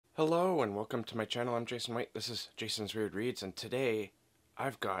Hello and welcome to my channel. I'm Jason White. This is Jason's Weird Reads, and today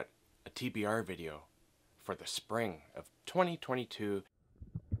I've got a TBR video for the spring of 2022.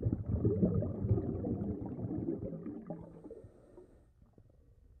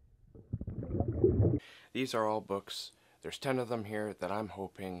 These are all books. There's 10 of them here that I'm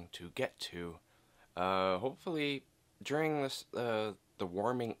hoping to get to, hopefully during the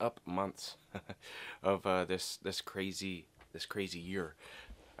warming up months of this crazy year.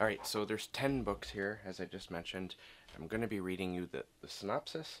 Alright, so there's 10 books here, as I just mentioned. I'm going to be reading you the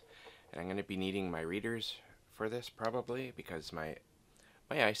synopsis, and I'm going to be needing my readers for this, probably, because my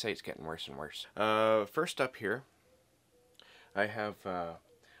eyesight's getting worse and worse. First up here, I have a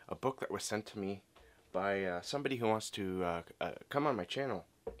book that was sent to me by somebody who wants to come on my channel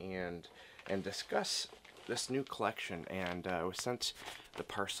and discuss this new collection, and I was sent the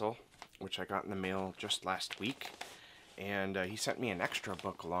parcel, which I got in the mail just last week. And he sent me an extra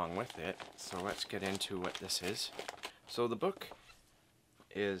book along with it, so let's get into what this is. So the book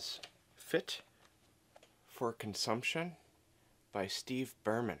is Fit for Consumption by Steve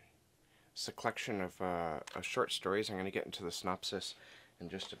Berman. It's a collection of short stories. I'm going to get into the synopsis in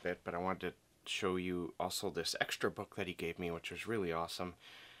just a bit, but I wanted to show you also this extra book that he gave me, which was really awesome.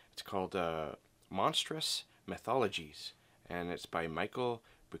 It's called Monstrous Mythologies, and it's by Michael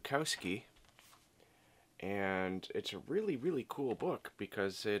Bukowski. And it's a really cool book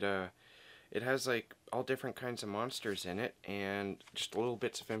because it has like all different kinds of monsters in it, and just little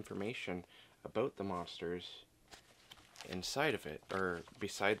bits of information about the monsters inside of it, or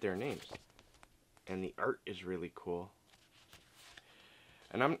beside their names. And the art is really cool.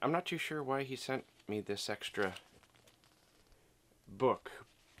 And I'm not too sure why he sent me this extra book,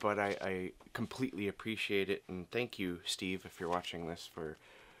 but I completely appreciate it, and thank you, Steve, if you're watching this, for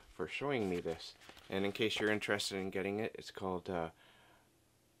showing me this. And in case you're interested in getting it, it's called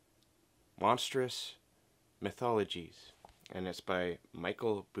Monstrous Mythologies, and it's by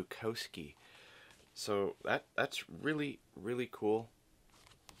Michael Bukowski. So that's really cool.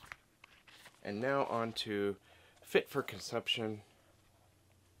 And now on to Fit for Consumption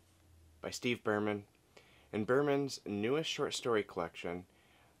by Steve Berman. In Berman's newest short story collection,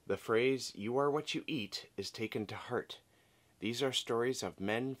 the phrase "you are what you eat" is taken to heart. These are stories of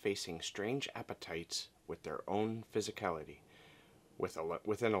men facing strange appetites with their own physicality,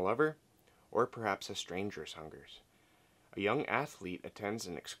 within a lover, or perhaps a stranger's hungers. A young athlete attends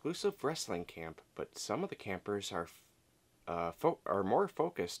an exclusive wrestling camp, but some of the campers are more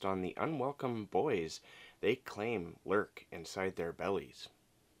focused on the unwelcome boys they claim lurk inside their bellies.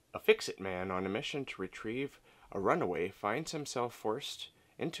 A fix-it man on a mission to retrieve a runaway finds himself forced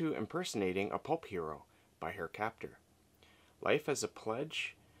into impersonating a pulp hero by her captor. Life as a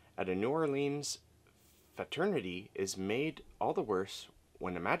pledge at a New Orleans fraternity is made all the worse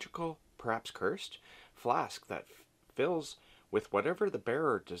when a magical, perhaps cursed, flask that fills with whatever the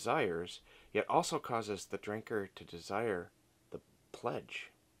bearer desires, yet also causes the drinker to desire the pledge.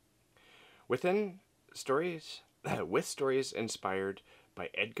 With stories inspired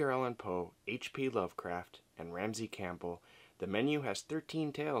by Edgar Allan Poe, H.P. Lovecraft, and Ramsey Campbell, the menu has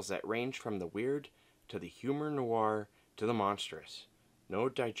 13 tales that range from the weird to the humor noir to the monstrous. No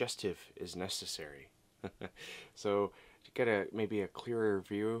digestive is necessary. So to get maybe a clearer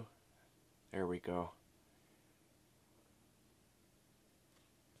view, there we go.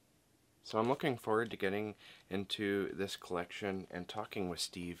 So I'm looking forward to getting into this collection and talking with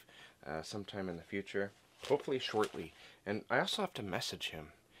Steve sometime in the future, hopefully shortly. And I also have to message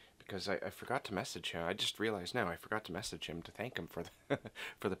him, because I forgot to message him. I just realized now I forgot to message him to thank him for the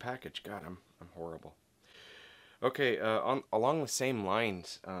for the package. God, I'm horrible. Okay, along the same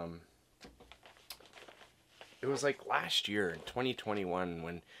lines, it was like last year in 2021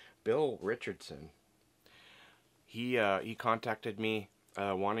 when Bill Richardson, he contacted me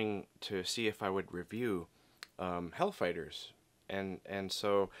wanting to see if I would review Hellfighters, and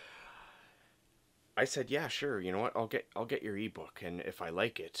so I said, yeah, sure. You know what? I'll get your ebook, and if I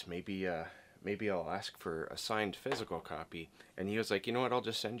like it, maybe I'll ask for a signed physical copy. And he was like, you know what, I'll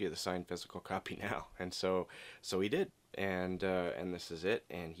just send you the signed physical copy now. And so he did, and this is it,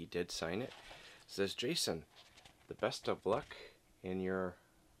 and he did sign it. It says, Jason, the best of luck in your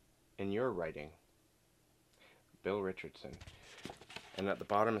writing, Bill Richardson. And at the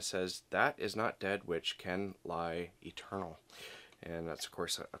bottom it says, that is not dead which can lie eternal. And that's, of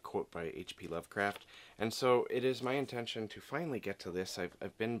course, a quote by H.P. Lovecraft. And so it is my intention to finally get to this.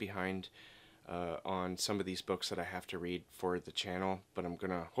 I've been behind on some of these books that I have to read for the channel, but I'm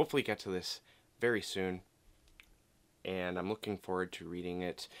going to hopefully get to this very soon. And I'm looking forward to reading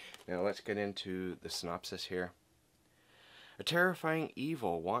it. Now let's get into the synopsis here. A terrifying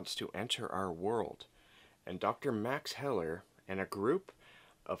evil wants to enter our world, and Dr. Max Heller and a group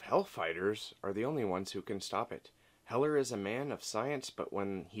of hellfighters are the only ones who can stop it. Heller is a man of science, but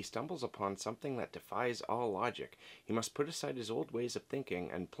when he stumbles upon something that defies all logic, he must put aside his old ways of thinking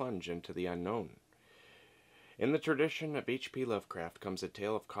and plunge into the unknown. In the tradition of H.P. Lovecraft comes a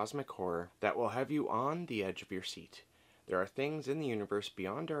tale of cosmic horror that will have you on the edge of your seat. There are things in the universe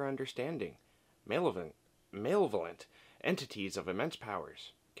beyond our understanding, malevolent entities of immense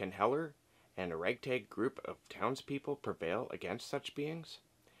powers. Can Heller and a ragtag group of townspeople prevail against such beings?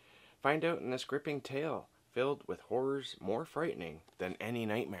 Find out in this gripping tale, filled with horrors more frightening than any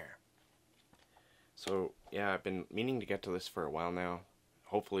nightmare. So, yeah, I've been meaning to get to this for a while now.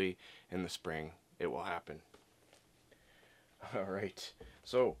 Hopefully, in the spring, it will happen. Alright,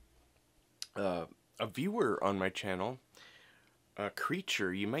 so, a viewer on my channel,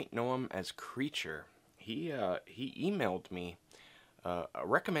 Creature, you might know him as Creature, he emailed me a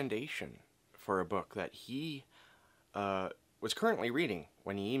recommendation for a book that he was currently reading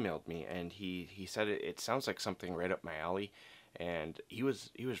when he emailed me, and he said it sounds like something right up my alley, and he was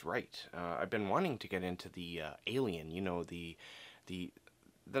right. I've been wanting to get into the Alien, you know, the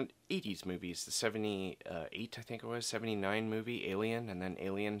 80s movies, the 78, I think it was, 79 movie, Alien, and then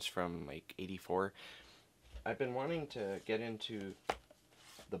Aliens from, like, 84. I've been wanting to get into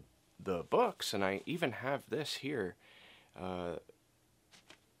the books, and I even have this here.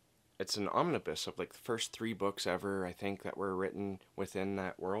 It's an omnibus of, like, the first 3 books ever, I think, that were written within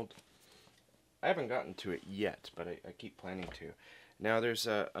that world. I haven't gotten to it yet, but I keep planning to. Now, there's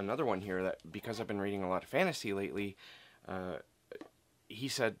another one here that, because I've been reading a lot of fantasy lately, he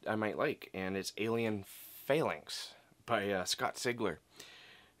said I might like, and it's Alien Phalanx by Scott Sigler.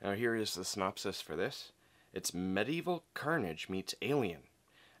 Now, here is the synopsis for this. It's medieval carnage meets Alien,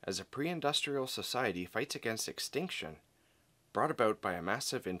 as a pre-industrial society fights against extinction, brought about by a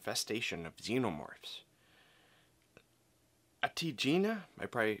massive infestation of xenomorphs. Atigena, I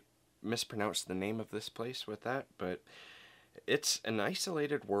probably mispronounced the name of this place with that, but it's an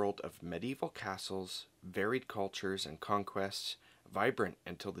isolated world of medieval castles, varied cultures and conquests, vibrant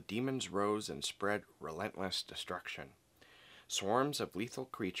until the demons rose and spread relentless destruction. Swarms of lethal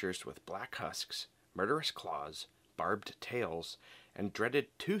creatures with black husks, murderous claws, barbed tails, and dreaded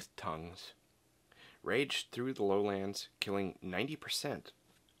toothed tongues raged through the lowlands, killing 90%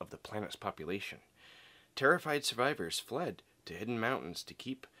 of the planet's population. Terrified survivors fled to hidden mountains to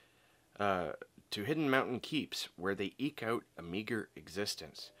hidden mountain keeps where they eke out a meager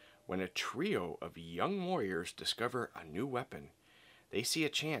existence. When a trio of young warriors discover a new weapon, they see a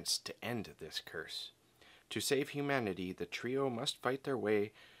chance to end this curse. To save humanity, the trio must fight their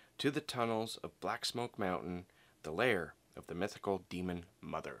way to the tunnels of Black Smoke Mountain, the lair of the mythical demon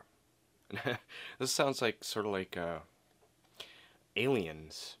mother. This sounds like sort of like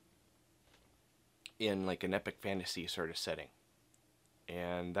Aliens in like an epic fantasy sort of setting,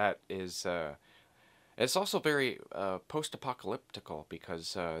 and that is it's also very post-apocalyptical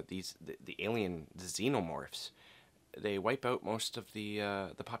because the alien, the xenomorphs, they wipe out most of the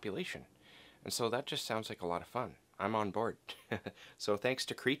population, and so that just sounds like a lot of fun. I'm on board. So thanks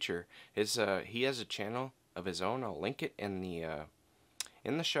to Creature, he has a channel of his own. I'll link it in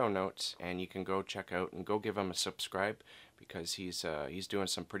the show notes, and you can go check out and go give him a subscribe because he's doing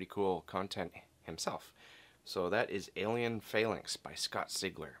some pretty cool content himself. So that is Alien Phalanx by Scott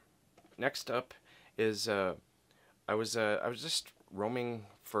Sigler. Next up is I was just roaming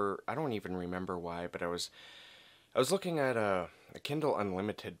for, I don't even remember why, but I was looking at a Kindle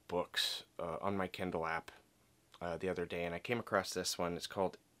Unlimited books on my Kindle app the other day, and I came across this one. It's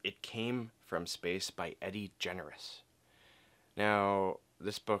called It Came From Space by Eddie Generous. Now,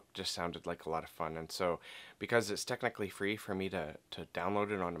 this book just sounded like a lot of fun, and so because it's technically free for me to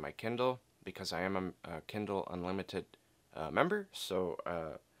download it onto my Kindle, because I am a Kindle Unlimited member, so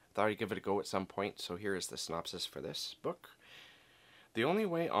thought I'd give it a go at some point. So here is the synopsis for this book. The only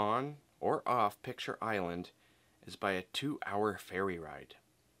way on or off Picture Island is by a 2-hour ferry ride.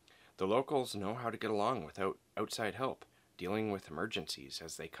 The locals know how to get along without outside help, dealing with emergencies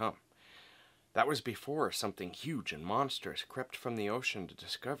as they come. That was before something huge and monstrous crept from the ocean to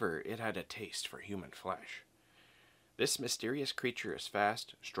discover it had a taste for human flesh. This mysterious creature is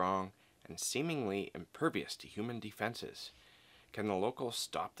fast, strong, and seemingly impervious to human defenses. Can the locals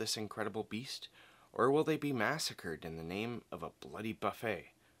stop this incredible beast, or will they be massacred in the name of a bloody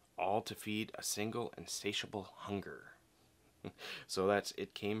buffet, all to feed a single insatiable hunger? So that's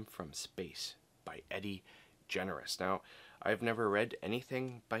It Came From Space by Eddie Generous. Now, I've never read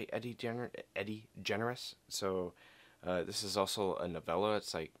anything by Eddie Generous, so this is also a novella.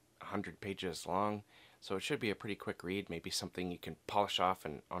 It's like 100 pages long. so it should be a pretty quick read, maybe something you can polish off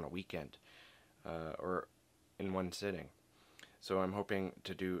on a weekend or in one sitting. So I'm hoping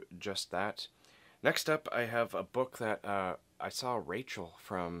to do just that. Next up, I have a book that I saw Rachel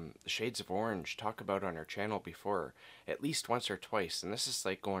from Shades of Orange talk about on her channel before, at least once or twice, and this is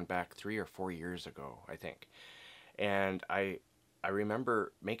like going back 3 or 4 years ago, I think. And I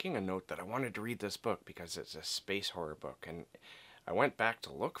remember making a note that I wanted to read this book because it's a space horror book, and I went back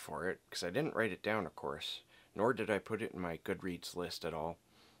to look for it because I didn't write it down, of course, nor did I put it in my Goodreads list at all.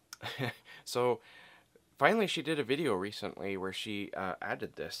 So finally she did a video recently where she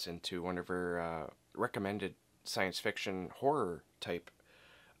added this into one of her recommended science fiction horror type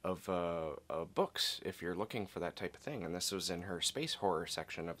of books if you're looking for that type of thing, and this was in her space horror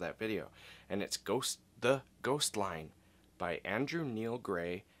section of that video, and it's The Ghost Line by Andrew Neil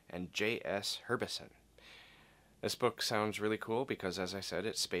Gray and J.S. Herbison. This book sounds really cool because, as I said,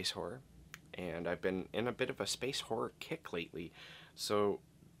 it's space horror, and I've been in a bit of a space horror kick lately, so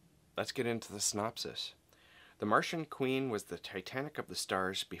let's get into the synopsis. The Martian Queen was the Titanic of the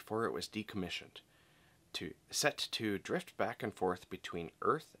stars before it was decommissioned, set to drift back and forth between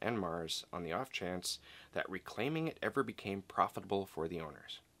Earth and Mars on the off chance that reclaiming it ever became profitable for the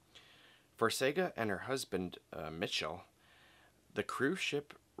owners. For Sega and her husband, Mitchell, the cruise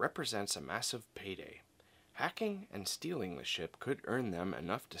ship represents a massive payday. Hacking and stealing the ship could earn them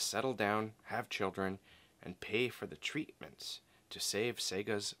enough to settle down, have children, and pay for the treatments to save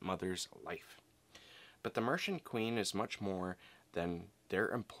Sega's mother's life. But the Martian Queen is much more than their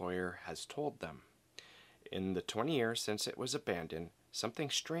employer has told them. In the 20 years since it was abandoned, something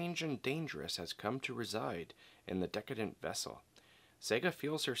strange and dangerous has come to reside in the decadent vessel. Sega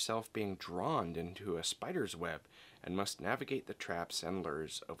feels herself being drawn into a spider's web and must navigate the traps and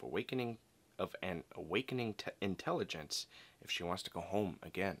lures of an awakening intelligence if she wants to go home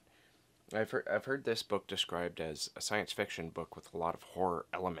again. I've heard this book described as a science fiction book with a lot of horror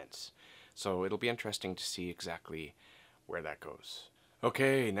elements, so it'll be interesting to see exactly where that goes.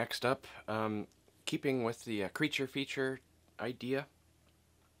 Okay, next up, keeping with the creature feature idea,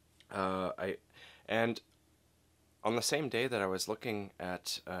 on the same day that I was looking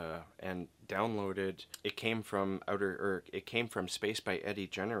at and downloaded, it came from Space by Eddie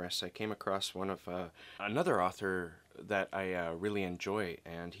Generous. I came across one of another author that I really enjoy,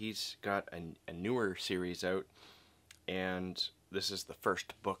 and he's got a newer series out, and this is the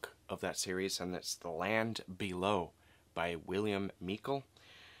first book of that series, and it's The Land Below by William Meikle.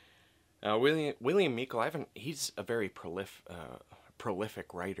 William Meikle, he's a very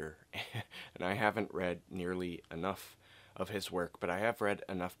prolific writer, and I haven't read nearly enough of his work, but I have read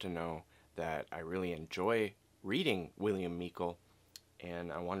enough to know that I really enjoy reading William Meikle,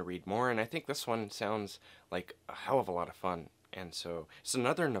 and I want to read more, and I think this one sounds like a hell of a lot of fun. And so it's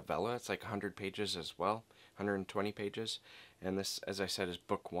another novella. It's like 100 pages as well, 120 pages, and this, as I said, is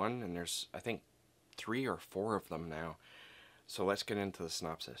book 1, and there's, I think, 3 or 4 of them now. So let's get into the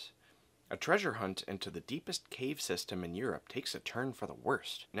synopsis. A treasure hunt into the deepest cave system in Europe takes a turn for the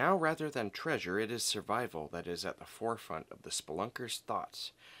worst. Now, rather than treasure, it is survival that is at the forefront of the spelunkers'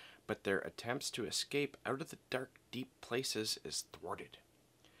 thoughts, but their attempts to escape out of the dark, deep places is thwarted.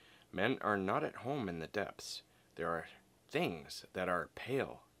 Men are not at home in the depths. There are things that are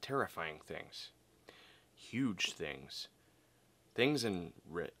pale, terrifying things. Huge things. Things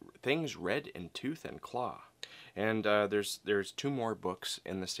red in tooth and claw. And there's 2 more books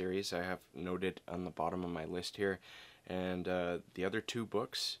in the series I have noted on the bottom of my list here. And the other 2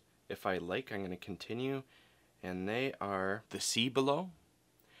 books, if I like, I'm going to continue. And they are The Sea Below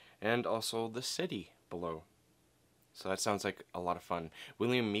and also The City Below. So that sounds like a lot of fun.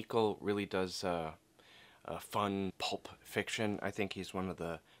 William Meikle really does fun pulp fiction. I think he's one of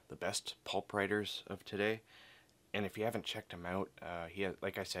the best pulp writers of today. And if you haven't checked him out, he has,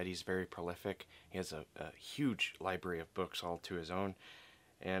 like I said, he's very prolific. He has a huge library of books all to his own.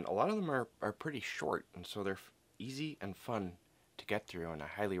 And a lot of them are pretty short, and so they're easy and fun to get through, and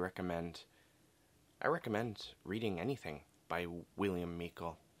I recommend reading anything by William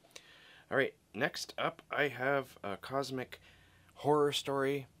Meikle. Alright, next up I have a cosmic horror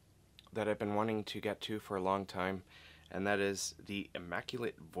story that I've been wanting to get to for a long time, and that is The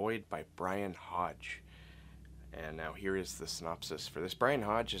Immaculate Void by Brian Hodge. And now here is the synopsis for this. Brian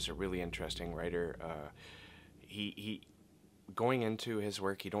Hodge is a really interesting writer. He going into his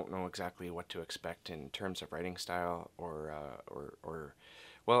work, you don't know exactly what to expect in terms of writing style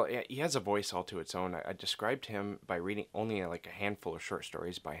well, he has a voice all to its own. I described him by reading only like a handful of short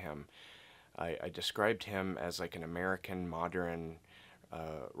stories by him. I described him as like an American modern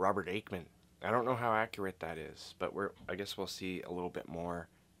Robert Aikman. I don't know how accurate that is, but I guess we'll see a little bit more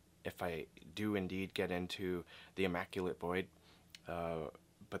if I do indeed get into the Immaculate Void.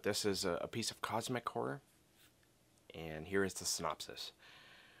 But this is a piece of cosmic horror, and here is the synopsis.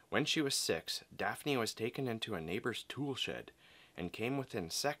 When she was 6, Daphne was taken into a neighbor's tool shed and came within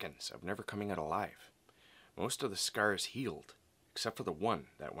seconds of never coming out alive. Most of the scars healed, except for the one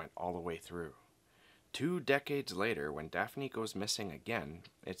that went all the way through. 2 decades later, when Daphne goes missing again,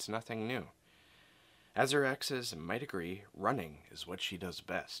 it's nothing new. As her exes might agree, running is what she does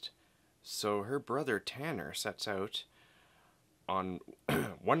best. So her brother Tanner sets out on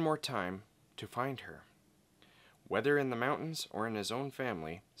one more time to find her. Whether in the mountains or in his own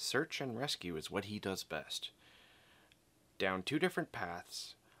family, search and rescue is what he does best. Down 2 different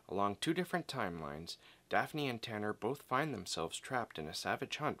paths, along 2 different timelines, Daphne and Tanner both find themselves trapped in a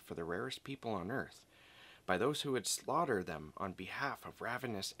savage hunt for the rarest people on Earth, by those who would slaughter them on behalf of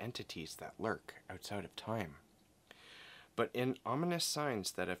ravenous entities that lurk outside of time. But in ominous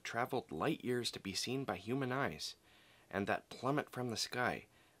signs that have traveled light years to be seen by human eyes, and that plummet from the sky,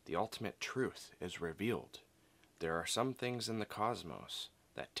 the ultimate truth is revealed. There are some things in the cosmos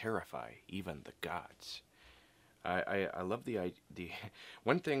that terrify even the gods. I love the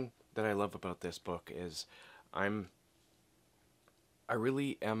one thing that I love about this book is I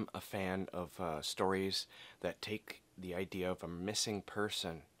really am a fan of stories that take the idea of a missing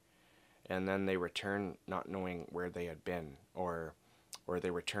person and then they return not knowing where they had been, or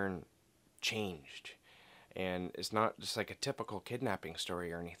they return changed. And it's not just like a typical kidnapping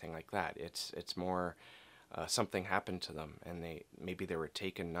story or anything like that. It's more something happened to them, and maybe they were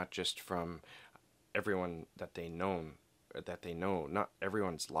taken not just from everyone that they know, not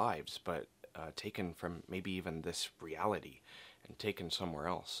everyone's lives, but taken from maybe even this reality and taken somewhere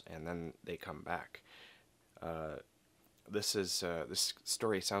else, and then they come back. This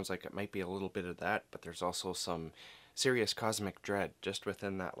story sounds like it might be a little bit of that, but there's also some serious cosmic dread just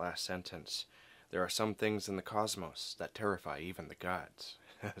within that last sentence. There are some things in the cosmos that terrify even the gods.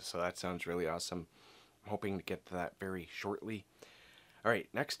 So that sounds really awesome. I'm hoping to get to that very shortly. Alright,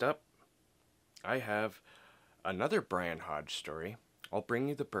 next up, I have another Brian Hodge story. I'll Bring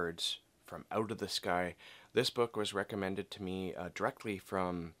You the Birds from Out of the Sky. This book was recommended to me directly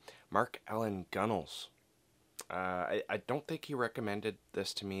from Mark Allen Gunnels. I don't think he recommended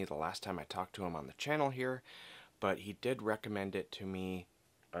this to me the last time I talked to him on the channel here, but he did recommend it to me,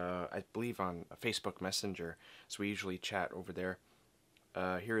 I believe on a Facebook Messenger, so we usually chat over there.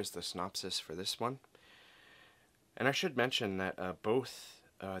 Here is the synopsis for this one. And I should mention that both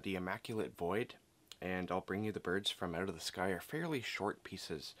The Immaculate Void and I'll Bring You the Birds from Out of the Sky are fairly short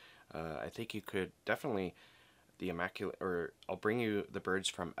pieces. I think you could definitely, I'll Bring You the Birds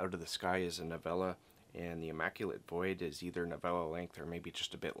from Out of the Sky is a novella, and The Immaculate Void is either novella length or maybe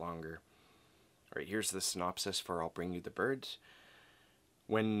just a bit longer. Alright, here's the synopsis for I'll Bring You the Birds.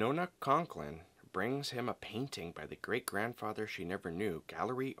 When Nona Conklin brings him a painting by the great-grandfather she never knew,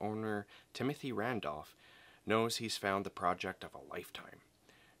 gallery owner Timothy Randolph knows he's found the project of a lifetime,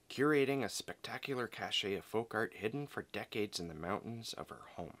 curating a spectacular cache of folk art hidden for decades in the mountains of her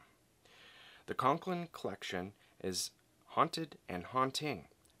home. The Conklin collection is haunted and haunting,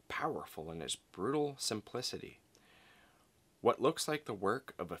 powerful in its brutal simplicity. What looks like the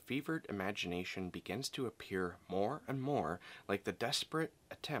work of a fevered imagination begins to appear more and more like the desperate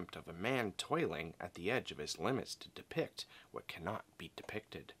attempt of a man toiling at the edge of his limits to depict what cannot be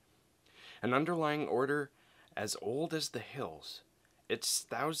depicted. An underlying order as old as the hills, its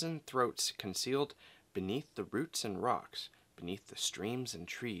 1,000 throats concealed beneath the roots and rocks, beneath the streams and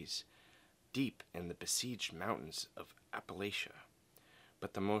trees, deep in the besieged mountains of Appalachia.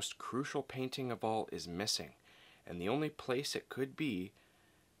 But the most crucial painting of all is missing, and the only place it could be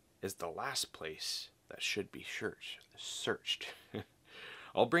is the last place that should be searched.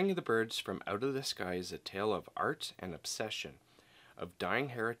 I'll Bring You the Birds from Out of the Sky is a tale of art and obsession, of dying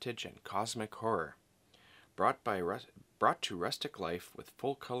heritage and cosmic horror, brought to rustic life with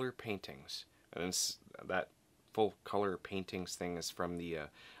full-color paintings. And that full-color paintings thing is from the,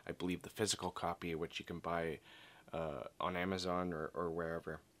 I believe, the physical copy, which you can buy on Amazon or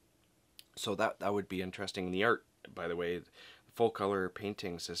wherever. So that would be interesting. The art, by the way, full-color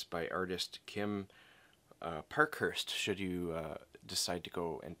paintings is by artist Kim Parkhurst, should you decide to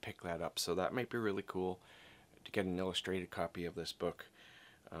go and pick that up. So that might be really cool to get an illustrated copy of this book.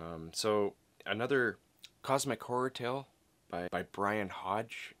 So another cosmic horror tale by Brian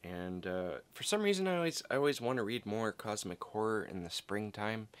Hodge, and for some reason I always want to read more cosmic horror in the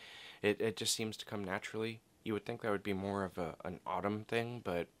springtime. It just seems to come naturally. You would think that would be more of an autumn thing,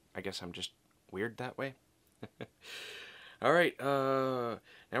 but I guess I'm just weird that way. Alright, now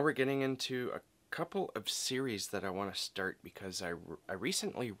we're getting into couple of series that I want to start because I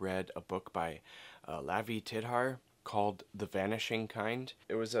recently read a book by Lavi Tidhar called The Vanishing Kind.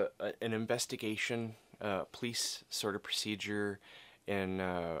 It was an investigation, police sort of procedure in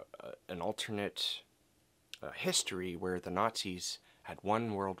an alternate history where the Nazis had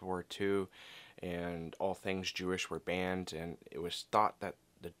won World War II and all things Jewish were banned, and it was thought that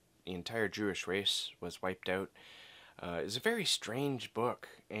the entire Jewish race was wiped out. It's a very strange book,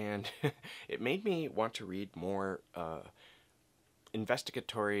 and it made me want to read more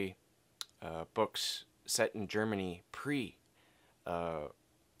investigatory books set in Germany pre-Nazi,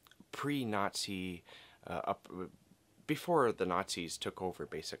 up before the Nazis took over,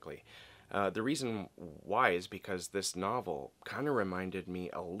 basically. The reason why is because this novel kind of reminded me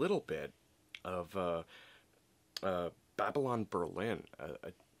a little bit of Babylon Berlin,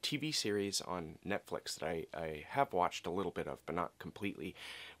 a TV series on Netflix that I have watched a little bit of, but not completely.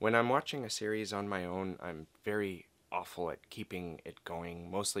 When I'm watching a series on my own, I'm very awful at keeping it going,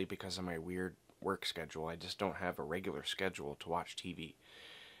 mostly because of my weird work schedule. I just don't have a regular schedule to watch TV.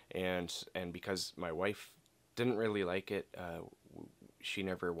 And because my wife didn't really like it, she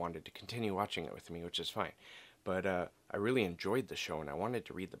never wanted to continue watching it with me, which is fine. But I really enjoyed the show, and I wanted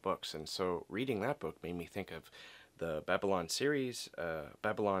to read the books, and so reading that book made me think of the Babylon series,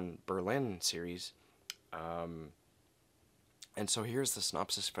 Babylon Berlin series, and so here's the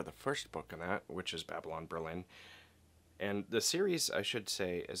synopsis for the first book in that, which is Babylon Berlin. And the series, I should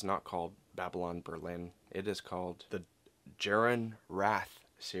say, is not called Babylon Berlin. It is called the Jaron Rath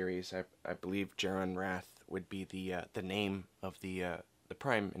series. I believe Jaron Rath would be the name of the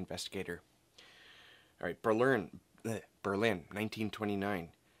prime investigator. All right, Berlin, 1929.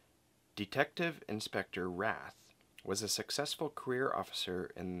 Detective Inspector Rath was a successful career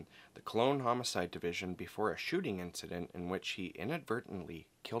officer in the Cologne Homicide Division before a shooting incident in which he inadvertently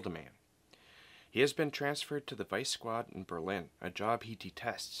killed a man. He has been transferred to the Vice Squad in Berlin, a job he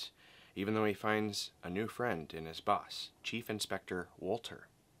detests, even though he finds a new friend in his boss, Chief Inspector Walter.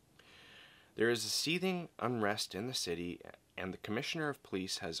 There is a seething unrest in the city, and the Commissioner of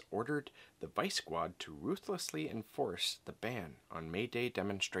Police has ordered the Vice Squad to ruthlessly enforce the ban on May Day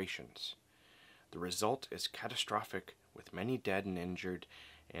demonstrations. The result is catastrophic, with many dead and injured,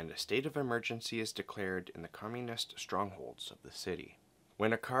 and a state of emergency is declared in the communist strongholds of the city.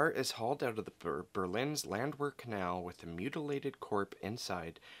 When a car is hauled out of the Berlin's Landwehr Canal with a mutilated corpse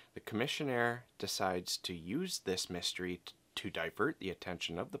inside, the commissioner decides to use this mystery to divert the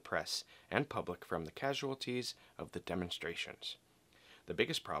attention of the press and public from the casualties of the demonstrations. The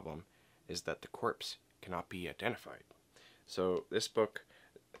biggest problem is that the corpse cannot be identified. So this book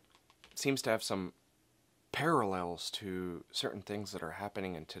seems to have some parallels to certain things that are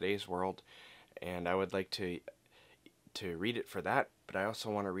happening in today's world, and I would like to read it for that, but I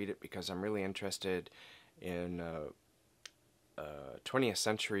also want to read it because I'm really interested in 20th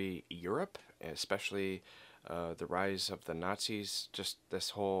century Europe, especially the rise of the Nazis, just this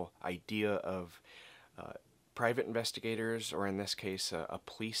whole idea of private investigators, or in this case a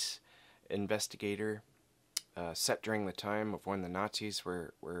police investigator, set during the time of when the Nazis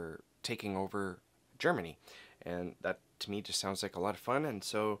were taking over Germany. And that to me just sounds like a lot of fun. And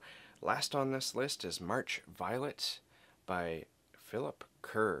so last on this list is March Violet by Philip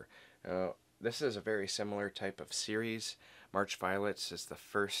Kerr. This is a very similar type of series. March Violets is the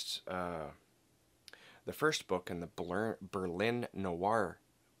first book in the Berlin Noir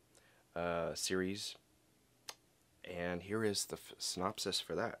series, and here is the synopsis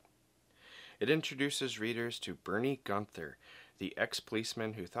for that. It introduces readers to Bernie Gunther, the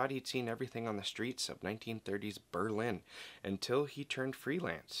ex-policeman who thought he'd seen everything on the streets of 1930s Berlin until he turned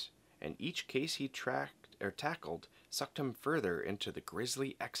freelance, and each case he tackled sucked him further into the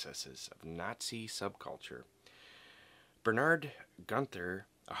grisly excesses of Nazi subculture. Bernard Gunther,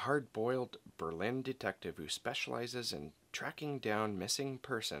 a hard-boiled Berlin detective who specializes in tracking down missing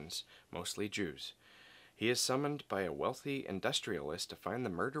persons, mostly Jews. He is summoned by a wealthy industrialist to find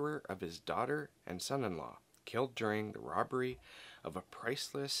the murderer of his daughter and son-in-law, killed during the robbery of a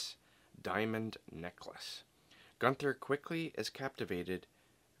priceless diamond necklace. Gunther quickly is catapulted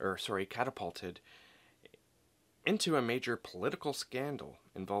into a major political scandal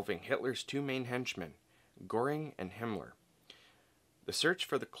involving Hitler's two main henchmen, Göring and Himmler. The search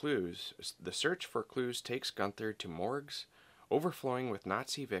for clues takes Gunther to morgues overflowing with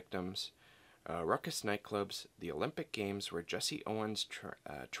Nazi victims, ruckus nightclubs, the Olympic Games where Jesse Owens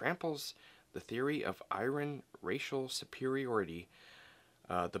tramples the theory of iron racial superiority,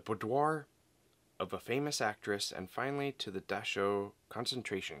 the boudoir of a famous actress, and finally to the Dachau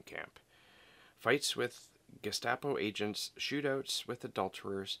concentration camp. Fights with Gestapo agents, shootouts with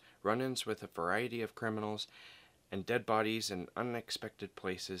adulterers, run-ins with a variety of criminals, and dead bodies in unexpected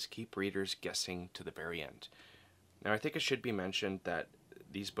places keep readers guessing to the very end. Now, I think it should be mentioned that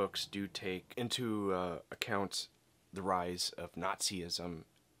these books do take into account the rise of Nazism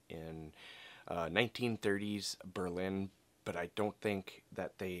in 1930s Berlin, but I don't think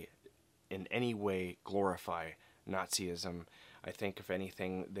that they in any way glorify Nazism. I think, if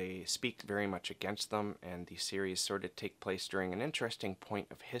anything, they speak very much against them, and the series sort of take place during an interesting point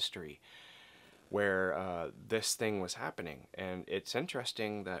of history where this thing was happening. And it's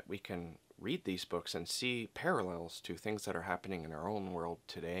interesting that we can read these books and see parallels to things that are happening in our own world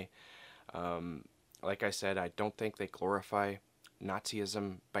today. Like I said, I don't think they glorify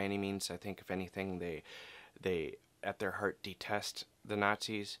Nazism by any means. I think, if anything, they at their heart detest the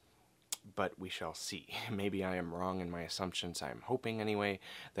Nazis, but we shall see. Maybe I am wrong in my assumptions. I'm hoping anyway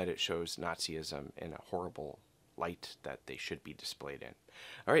that it shows Nazism in a horrible light that they should be displayed in.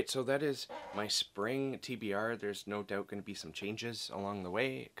 Alright, so that is my spring TBR. There's no doubt going to be some changes along the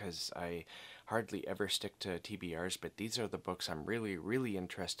way, because I hardly ever stick to TBRs, but these are the books I'm really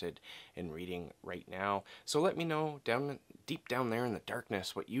interested in reading right now. So let me know deep down there in the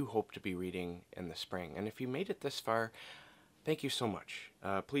darkness what you hope to be reading in the spring. And if you made it this far, thank you so much.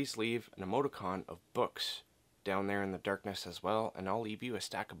 Please leave an emoticon of books down there in the darkness as well, and I'll leave you a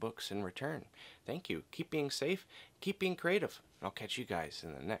stack of books in return. Thank you. Keep being safe, keep being creative. I'll catch you guys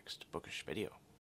in the next bookish video.